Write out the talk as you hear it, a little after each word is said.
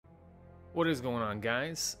What is going on,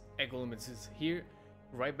 guys? Ekolimits is here,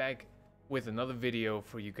 right back with another video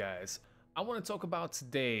for you guys. I want to talk about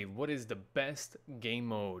today what is the best game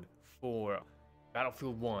mode for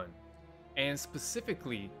Battlefield 1, and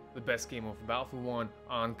specifically the best game mode for Battlefield 1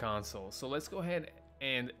 on console. So let's go ahead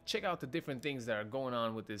and check out the different things that are going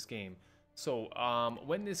on with this game. So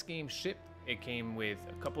when this game shipped, it came with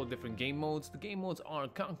a couple of different game modes. The game modes are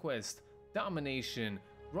Conquest, Domination,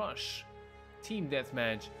 Rush, Team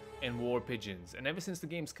Deathmatch, and War Pigeons. And ever since the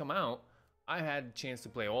game's come out, I had a chance to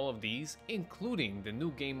play all of these, including the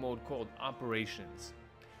new game mode called Operations.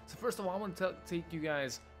 So first of all, I want to take you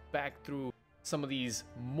guys back through some of these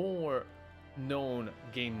more known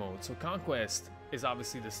game modes. So Conquest is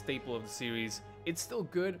obviously the staple of the series. It's still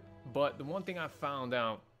good, but the one thing I found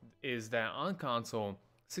out is that on console,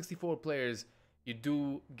 64 players, you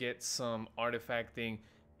do get some artifacting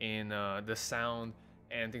in the sound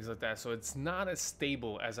and things like that, so it's not as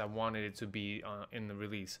stable as I wanted it to be in the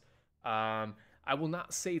release. I will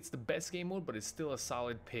not say it's the best game mode, but it's still a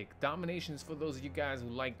solid pick. Dominations, for those of you guys who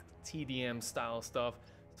like TDM style stuff,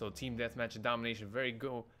 so Team Deathmatch and Domination very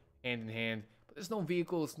go hand in hand, but there's no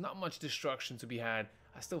vehicles, not much destruction to be had.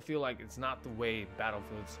 I still feel like it's not the way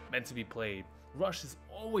Battlefield's meant to be played. Rush has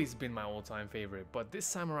always been my all-time favorite, but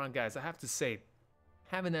this time around, guys, I have to say,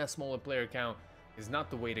 having that smaller player count is not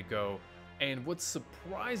the way to go. And what's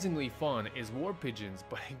surprisingly fun is War Pigeons,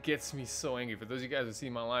 but it gets me so angry. For those of you guys who see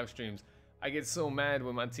my live streams, I get so mad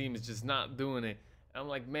when my team is just not doing it. And I'm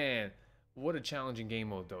like, man, what a challenging game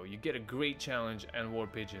mode though. You get a great challenge and War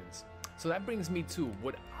Pigeons. So that brings me to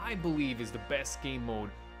what I believe is the best game mode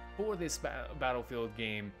for this Battlefield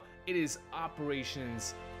game. It is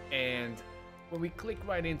Operations, and when we click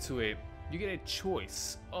right into it, you get a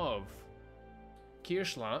choice of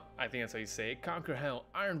Kirschland, I think that's how you say it, Conquer Hell,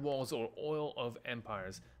 Iron Walls, or Oil of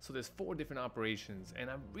Empires. So there's 4 different operations, and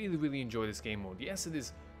I really enjoy this game mode. Yes, it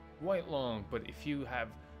is quite long, but if you have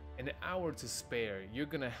an hour to spare, you're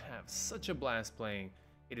gonna have such a blast playing.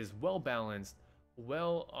 It is well balanced,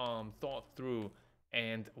 well thought through,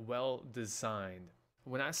 and well designed.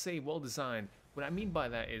 When I say well designed, what I mean by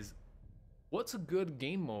that is, what's a good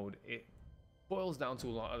game mode? It boils down to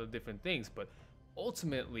a lot of different things, but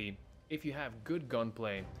ultimately, if you have good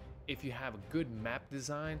gunplay, if you have a good map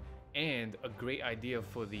design, and a great idea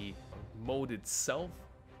for the mode itself,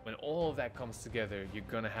 when all of that comes together, you're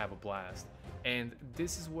gonna have a blast. And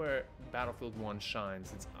this is where Battlefield 1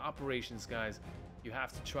 shines. It's Operations, guys. You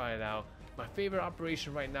have to try it out. My favorite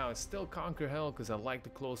operation right now is still Conquer Hell, because I like the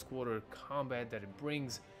close quarter combat that it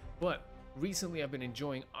brings. But recently I've been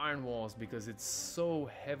enjoying Iron Walls because it's so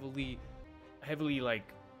heavily like,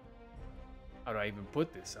 how do I even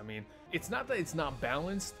put this? I mean, it's not that it's not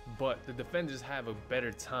balanced, but the defenders have a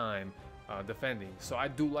better time defending. So I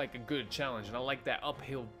do like a good challenge, and I like that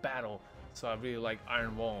uphill battle. So I really like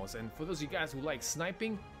Iron Walls. And for those of you guys who like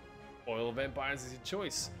sniping, Oil of Empires is your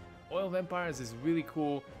choice. Oil of Empires is really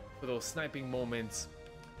cool for those sniping moments.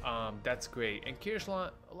 That's great. And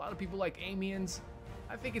Kirschland, a lot of people like Amiens.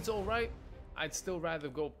 I think it's alright. I'd still rather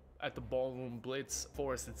go at the Ballroom Blitz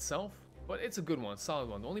Forest itself, but it's a good one, solid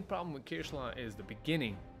one. The only problem with Kirschland is the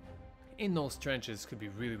beginning in those trenches could be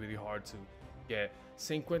really hard to get.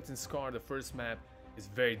 St. Quentin Scar, the first map, is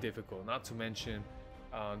very difficult, not to mention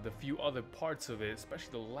the few other parts of it,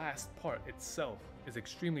 especially the last part itself is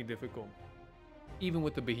extremely difficult. Even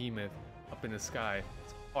with the behemoth up in the sky,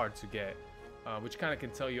 it's hard to get, which kind of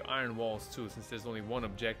can tell you Iron Walls too, since there's only one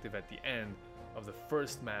objective at the end of the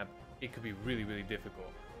first map. It could be really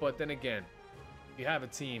difficult. But then again, if you have a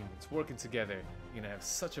team that's working together, you're gonna have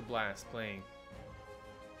such a blast playing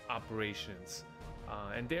Operations.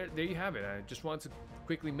 And there you have it. I just wanted to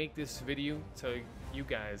quickly make this video, tell you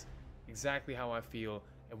guys exactly how I feel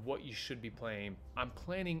and what you should be playing. I'm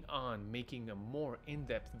planning on making a more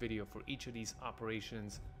in-depth video for each of these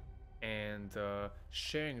operations and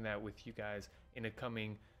sharing that with you guys in a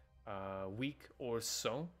coming week or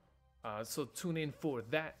so. So tune in for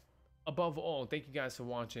that. Above all, thank you guys for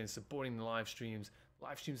watching and supporting the live streams.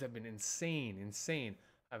 Live streams have been insane.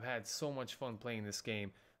 I've had so much fun playing this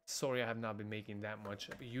game. Sorry I have not been making that much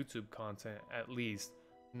YouTube content, at least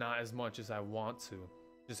not as much as I want to.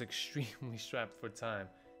 Just extremely strapped for time.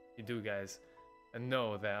 You do, guys, and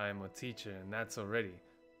know that I'm a teacher, and that's already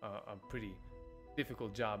a pretty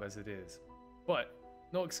difficult job as it is. But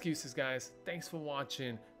no excuses, guys. Thanks for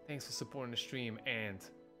watching, thanks for supporting the stream, and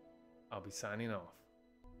I'll be signing off.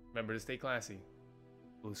 Remember to stay classy.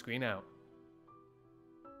 Blue screen out.